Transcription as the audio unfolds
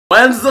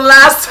When's the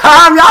last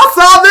time y'all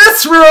saw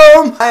this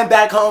room? I am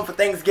back home for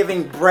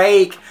Thanksgiving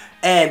break.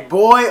 And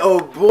boy, oh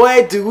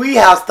boy, do we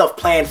have stuff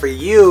planned for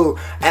you.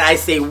 And I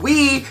say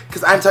we,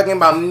 because I'm talking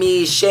about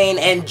me, Shane,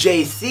 and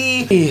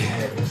JC.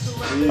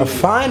 We're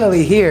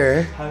finally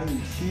here.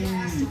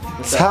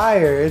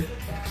 Tired.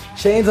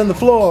 Shane's on the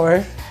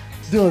floor,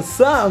 doing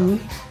something.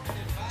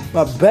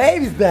 My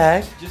baby's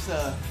back. Just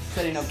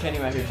setting up Kenny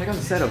right here. Check out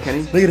the setup,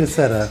 Kenny. Look at the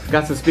setup.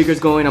 Got some speakers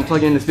going. I'm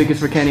plugging in the speakers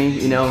for Kenny.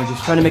 You know,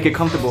 just trying to make it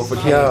comfortable for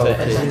Kenny.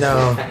 Yo, you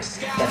know.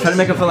 Trying to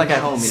make him feel like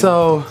at home.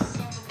 So,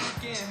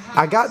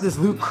 I got this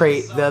loot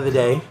crate the other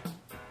day.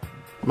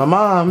 My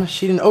mom,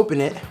 she didn't open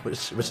it,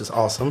 which is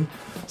awesome.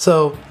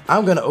 So,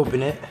 I'm gonna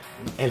open it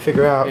and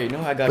figure out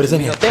what is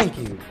in here. Thank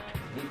you.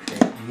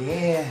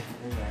 Yeah.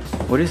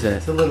 What is that?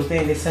 It's a little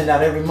thing they send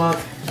out every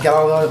month. You got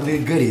all the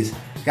little goodies.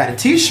 Got a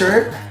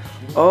t-shirt.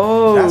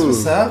 Oh. That's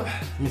what's up.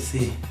 Let me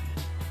see.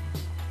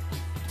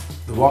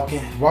 The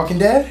Walking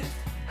Dead?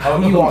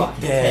 Oh, you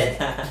Walking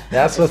Dead.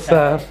 That's what's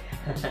up.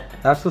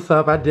 That's what's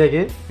up. I dig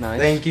it. Nice.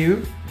 Thank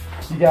you.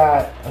 You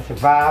got a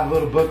Survive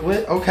little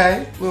booklet.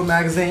 Okay. Little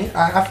magazine.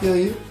 I feel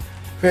you.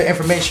 Very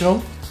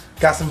informational.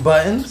 Got some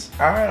buttons.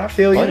 All right. I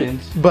feel you.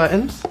 Buttons?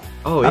 Buttons.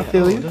 Oh, yeah. I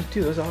feel you.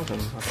 Dude, that's awesome.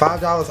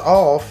 $5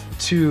 off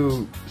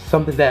to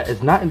something that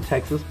is not in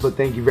Texas, but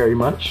thank you very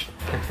much.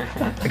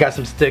 I got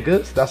some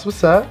stickers. That's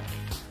what's up.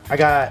 I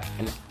got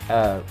an,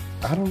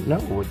 I don't know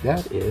what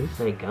that is. Is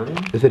it a gummy?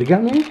 Is it a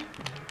gummy?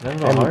 I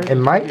don't know. It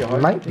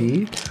might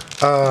be.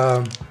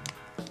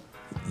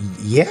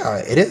 Yeah,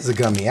 it is a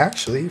gummy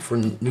actually for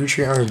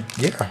nutrient.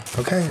 Yeah,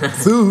 okay.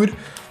 Food,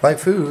 like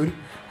food.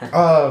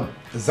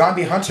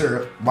 Zombie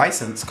Hunter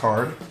license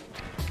card.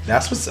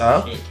 That's what's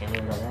up. Shit, can't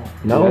live without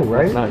that. No, Yeah,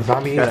 right? nice.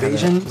 Zombie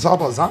invasion. It's all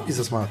about zombies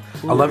this month.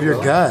 I love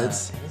your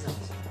guts.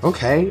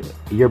 Okay,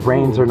 your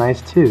brains are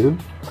nice too.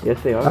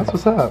 Yes, they are. That's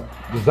what's up.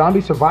 The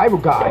Zombie Survival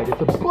Guide.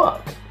 It's a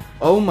book.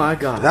 Oh my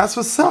god. That's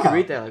what's You up. can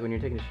read that like when you're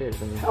taking a shit or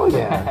something. Hell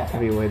yeah. That'd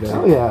be way better.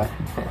 Hell yeah.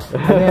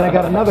 And then I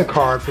got another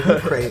card for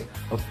Loot Crate.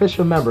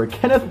 Official member,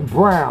 Kenneth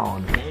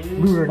Brown.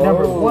 We were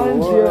number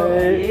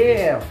 10.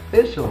 Yeah,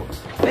 official.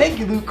 Thank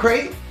you, Loot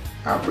Crate.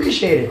 I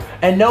appreciate it.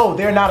 And no,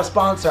 they're not a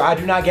sponsor. I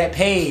do not get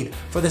paid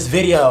for this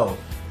video.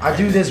 I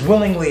do this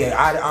willingly.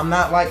 I'm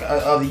not like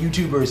other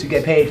YouTubers who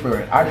get paid for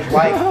it. I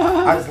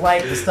just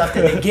like the stuff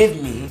that they give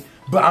me.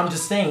 But I'm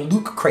just saying,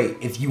 Loot Crate,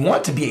 if you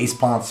want to be a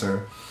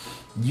sponsor,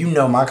 you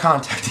know my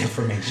contact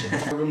information.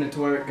 Got my room to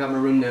tour, got my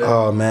room to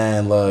Oh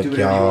man, look, do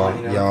whatever you want,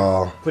 you know?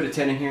 y'all. Put a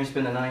tent in here and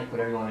spend the night,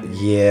 whatever you want to do.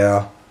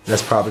 Yeah,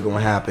 that's probably gonna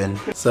happen.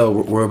 So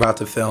we're about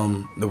to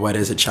film the What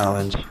Is It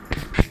challenge,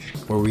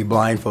 where we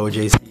blindfold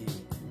JC.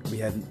 We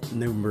had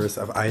numerous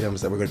of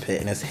items that we're gonna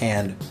put in his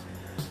hand,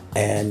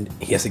 and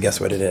he has to guess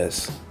what it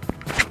is.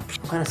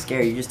 I'm kind of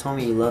scared. You just told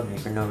me you love me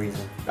for no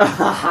reason.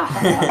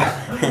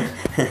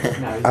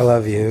 I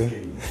love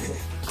you.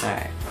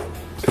 Alright.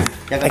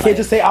 I can't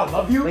just say I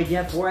love you. Wait, do you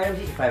have 4 items?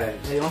 You can 5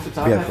 items. Hey, you want some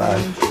top We have hat?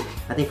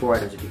 5. I think 4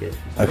 items would be good.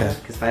 Okay.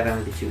 Because 5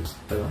 items would be 2.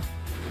 By the way.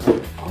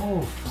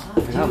 Oh, fuck.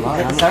 Dude, Not is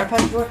lying. that the Sour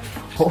Patch Door?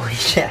 Holy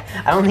shit.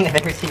 I don't think I've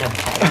ever seen a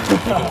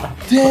bag.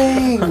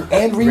 Dang,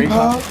 and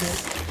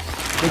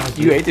Repops.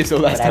 You ate this so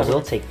last But I time.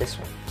 will take this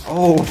one.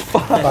 Oh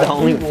fuck.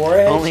 Only wore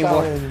it. Only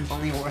war. Challenge.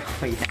 Only war.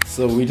 Oh, yeah.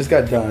 So we just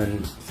got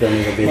done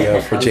filming a video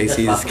for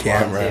JC's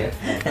camera.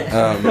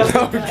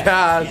 Oh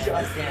gosh.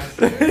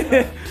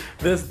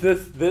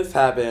 This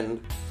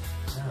happened.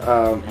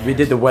 We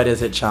did the What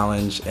Is It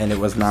challenge and it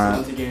was not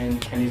Once again,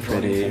 Kenny's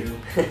pretty.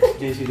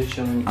 JC just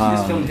showing. He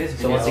just filmed his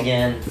video. So once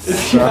again,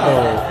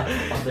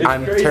 So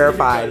I'm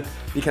terrified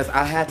because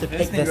I had to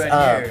pick this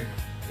up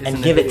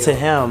and give it to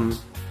him.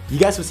 You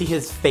guys will see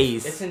his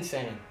face. It's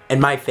insane. And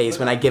my face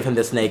when I give him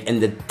the snake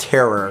and the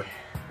terror.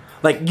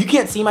 Like, you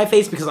can't see my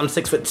face because I'm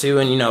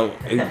 6'2" and, you know,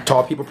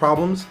 tall people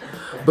problems.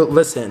 But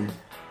listen,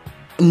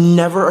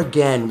 never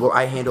again will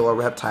I handle a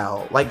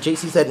reptile. Like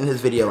JC said in his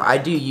video, I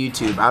do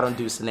YouTube, I don't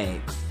do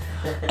snakes.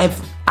 And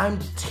I'm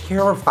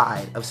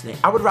terrified of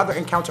snakes. I would rather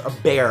encounter a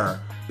bear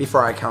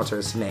before I encounter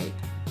a snake.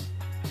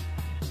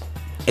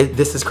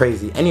 This is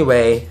crazy.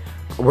 Anyway,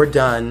 we're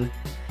done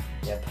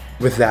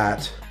with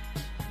that.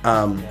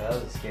 yeah, that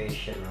was the scariest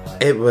shit in my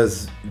life. It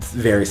was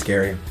very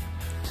scary.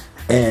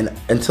 And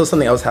until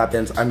something else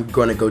happens, I'm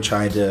going to go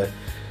try to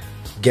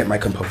get my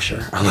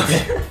composure. I love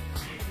you.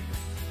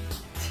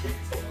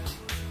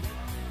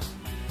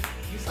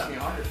 You slap me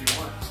harder if you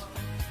want.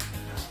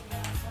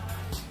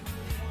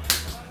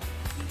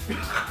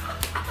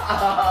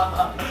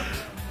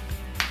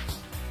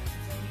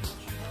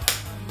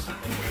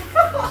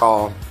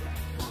 Oh,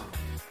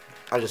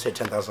 I just hit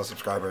 10,000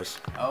 subscribers.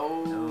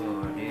 Oh,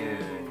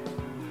 dude.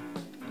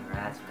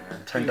 Congrats, man.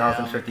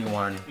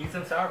 10,051. Eat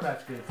some Sour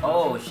Patch Kids.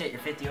 Oh shit, you're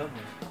 50 over.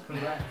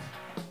 Congrats.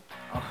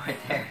 Oh, right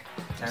there.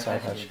 Sour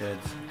Patch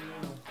Kids.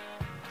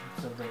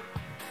 So great.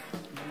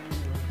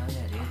 Oh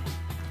yeah, dude.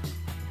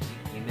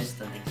 You missed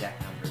the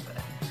exact number,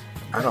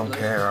 but I don't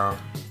care.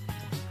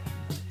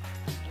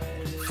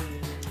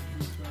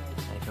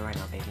 gotta go right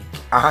now, baby.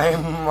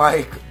 I'm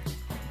like,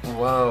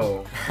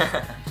 whoa.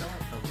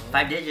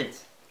 5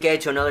 digits.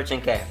 Get to another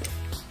 10K.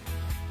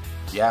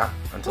 yeah,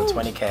 until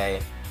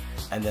 20K.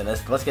 And then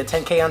let's get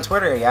 10K on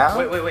Twitter, yeah?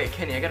 Wait,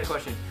 Kenny, I got a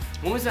question.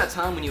 When was that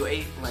time when you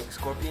ate like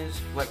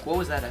scorpions? Like, what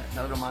was that at?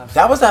 That was my.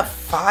 That was at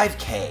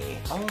 5K.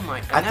 Oh my!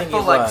 And I that think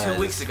felt it like was. 2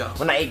 weeks ago.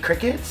 When I ate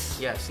crickets?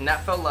 Yes, and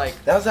that felt like.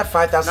 That was at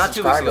 5,000 Not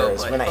 2 weeks ago,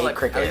 subscribers but when it I felt ate like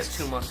crickets. at least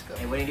 2 months ago.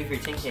 Hey, what do you do for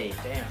your 10K?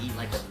 Damn. Eat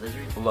like a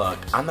lizard? Look,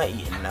 I'm not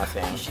eating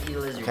nothing. You should eat a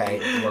lizard. Okay,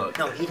 dude. look.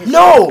 No, eat a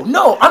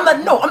No, I'm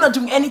not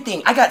doing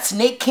anything. I got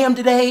snake cam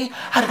today.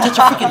 How to touch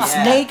a freaking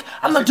snake.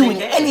 I'm not That's your doing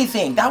 10K.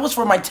 anything. That was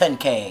for my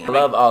 10K. I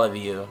love all of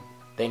you.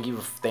 Thank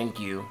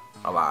you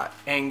a lot.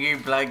 Angry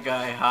black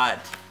guy, hot.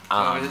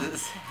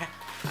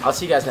 I'll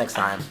see you guys next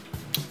time.